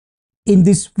In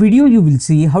this video, you will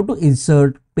see how to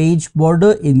insert page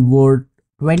border in Word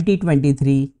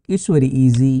 2023. It's very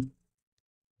easy.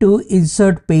 To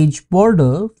insert page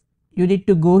border, you need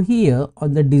to go here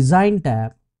on the Design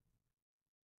tab.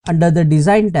 Under the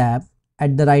Design tab,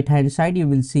 at the right hand side, you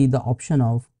will see the option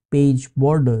of Page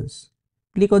Borders.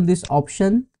 Click on this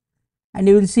option and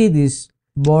you will see this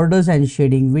Borders and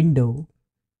Shading window.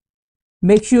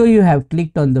 Make sure you have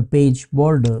clicked on the page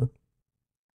border.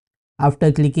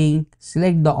 After clicking,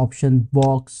 select the option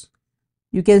Box.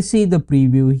 You can see the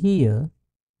preview here.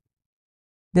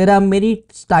 There are many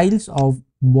styles of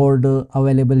border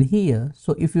available here.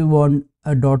 So if you want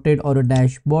a dotted or a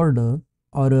dash border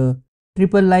or a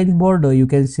triple line border, you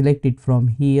can select it from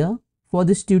here. For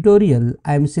this tutorial,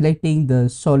 I am selecting the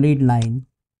solid line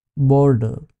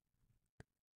border.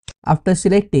 After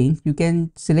selecting, you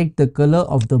can select the color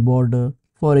of the border.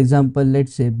 For example,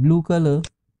 let's say blue color.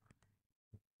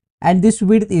 And this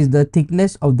width is the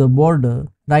thickness of the border.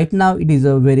 Right now it is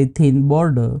a very thin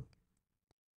border.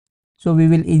 So we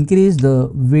will increase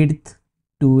the width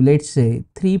to, let's say,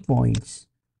 3 points.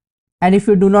 And if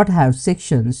you do not have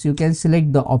sections, you can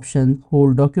select the option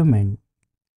whole document.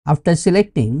 After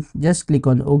selecting, just click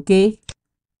on OK.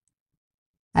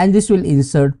 And this will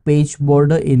insert page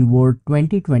border in Word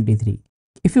 2023.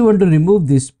 If you want to remove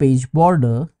this page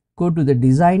border, go to the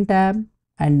Design tab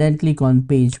and then click on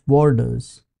Page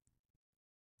Borders.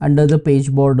 Under the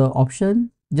page border option,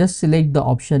 just select the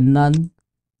option None.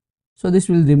 So this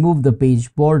will remove the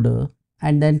page border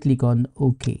and then click on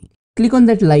OK. Click on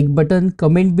that like button,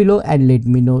 comment below and let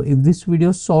me know if this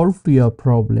video solved your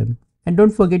problem. And don't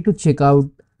forget to check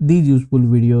out these useful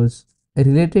videos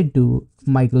related to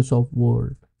Microsoft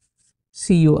Word.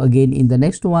 See you again in the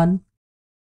next one.